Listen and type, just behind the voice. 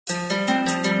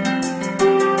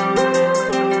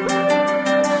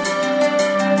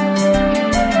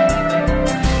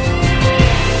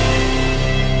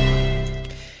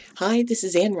Hi, this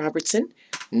is Ann Robertson,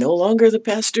 no longer the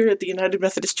pastor at the United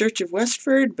Methodist Church of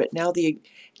Westford, but now the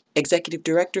Executive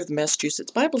Director of the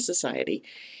Massachusetts Bible Society.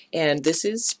 And this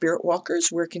is Spirit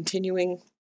Walkers. We're continuing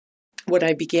what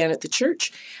I began at the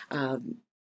church.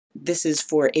 This is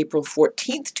for April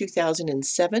 14th,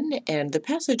 2007, and the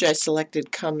passage I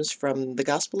selected comes from the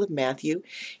Gospel of Matthew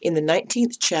in the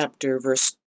 19th chapter,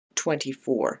 verse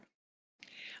 24.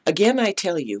 Again, I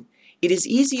tell you, it is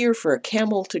easier for a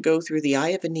camel to go through the eye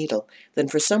of a needle than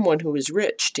for someone who is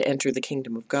rich to enter the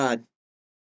kingdom of God.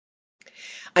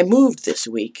 I moved this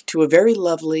week to a very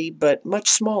lovely but much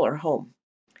smaller home.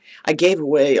 I gave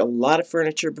away a lot of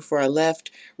furniture before I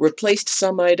left, replaced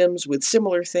some items with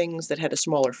similar things that had a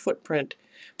smaller footprint,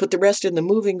 put the rest in the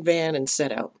moving van, and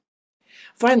set out.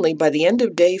 Finally, by the end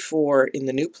of day 4 in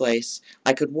the new place,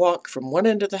 I could walk from one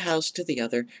end of the house to the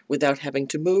other without having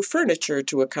to move furniture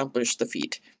to accomplish the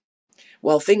feat.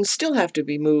 While things still have to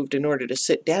be moved in order to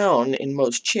sit down in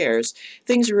most chairs,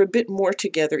 things are a bit more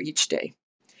together each day.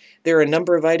 There are a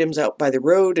number of items out by the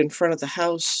road in front of the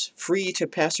house, free to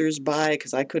passers-by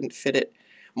because I couldn't fit it.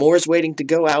 More is waiting to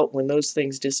go out when those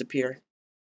things disappear.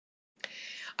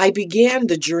 I began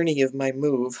the journey of my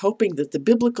move hoping that the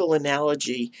biblical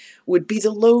analogy would be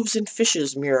the loaves and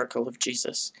fishes miracle of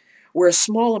Jesus, where a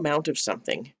small amount of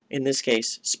something, in this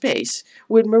case space,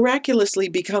 would miraculously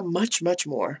become much, much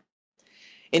more.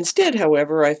 Instead,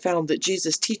 however, I found that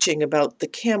Jesus' teaching about the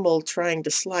camel trying to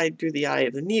slide through the eye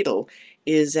of the needle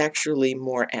is actually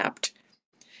more apt.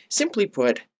 Simply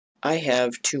put, I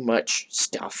have too much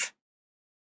stuff.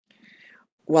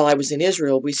 While I was in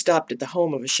Israel, we stopped at the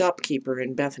home of a shopkeeper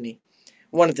in Bethany,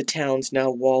 one of the towns now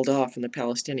walled off in the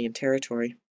Palestinian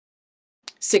territory.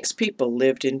 6 people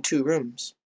lived in 2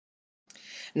 rooms.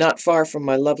 Not far from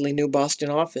my lovely new Boston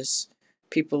office,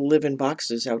 people live in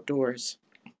boxes outdoors.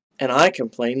 And I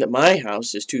complain that my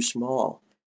house is too small.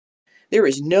 There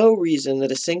is no reason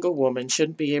that a single woman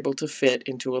shouldn't be able to fit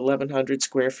into 1,100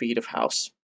 square feet of house.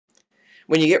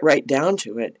 When you get right down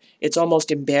to it, it's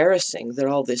almost embarrassing that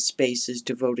all this space is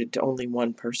devoted to only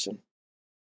one person.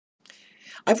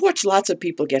 I've watched lots of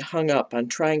people get hung up on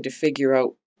trying to figure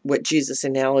out what Jesus'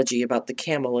 analogy about the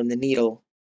camel and the needle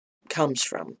comes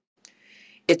from.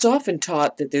 It's often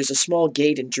taught that there's a small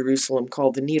gate in Jerusalem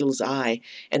called the Needle's Eye,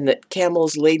 and that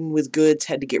camels laden with goods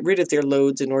had to get rid of their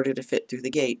loads in order to fit through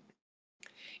the gate.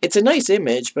 It's a nice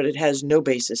image, but it has no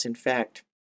basis in fact.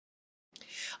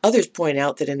 Others point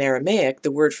out that in Aramaic,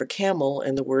 the word for camel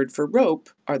and the word for rope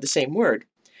are the same word,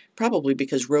 probably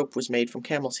because rope was made from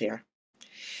camel's hair.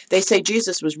 They say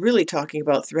Jesus was really talking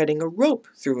about threading a rope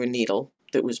through a needle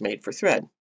that was made for thread.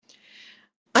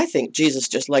 I think Jesus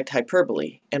just liked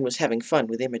hyperbole and was having fun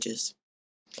with images.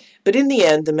 But in the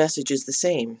end, the message is the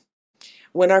same.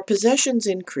 When our possessions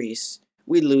increase,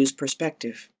 we lose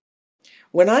perspective.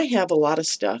 When I have a lot of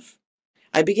stuff,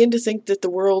 I begin to think that the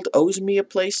world owes me a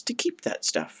place to keep that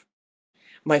stuff.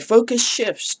 My focus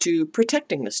shifts to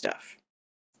protecting the stuff.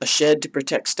 A shed to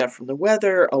protect stuff from the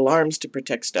weather, alarms to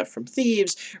protect stuff from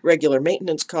thieves, regular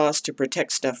maintenance costs to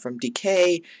protect stuff from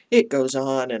decay. It goes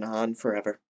on and on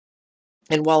forever.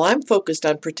 And while I'm focused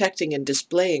on protecting and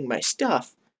displaying my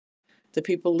stuff, the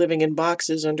people living in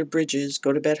boxes under bridges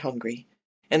go to bed hungry,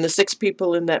 and the 6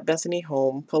 people in that Bethany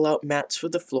home pull out mats for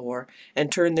the floor and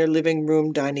turn their living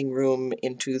room, dining room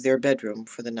into their bedroom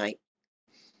for the night.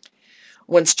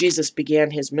 Once Jesus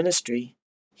began his ministry,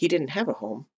 he didn't have a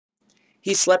home.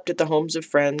 He slept at the homes of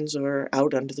friends or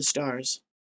out under the stars.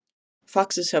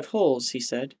 Foxes have holes, he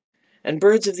said, and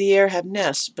birds of the air have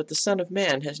nests, but the Son of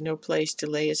Man has no place to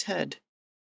lay his head.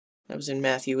 That was in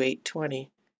Matthew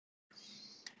 8:20.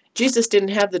 Jesus didn't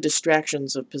have the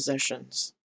distractions of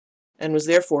possessions, and was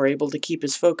therefore able to keep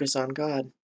his focus on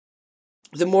God.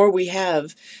 The more we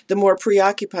have, the more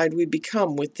preoccupied we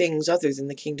become with things other than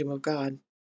the kingdom of God.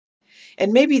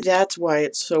 And maybe that's why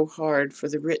it's so hard for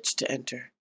the rich to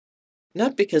enter.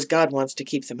 Not because God wants to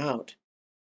keep them out,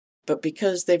 but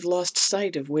because they've lost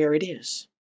sight of where it is.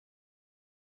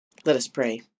 Let us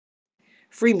pray.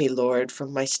 Free me, Lord,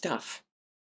 from my stuff,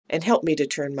 and help me to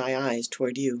turn my eyes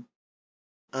toward you.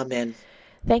 Amen.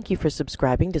 Thank you for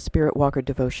subscribing to Spirit Walker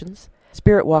Devotions.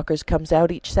 Spirit Walkers comes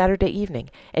out each Saturday evening,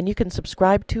 and you can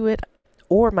subscribe to it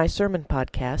or my sermon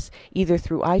podcasts either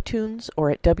through iTunes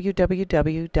or at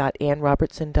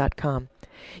www.annrobertson.com.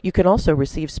 You can also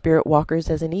receive Spirit Walkers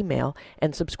as an email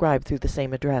and subscribe through the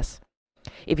same address.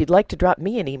 If you'd like to drop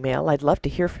me an email, I'd love to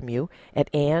hear from you at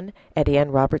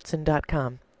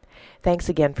ann@annrobertson.com. Thanks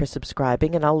again for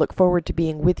subscribing, and I'll look forward to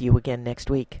being with you again next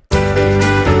week.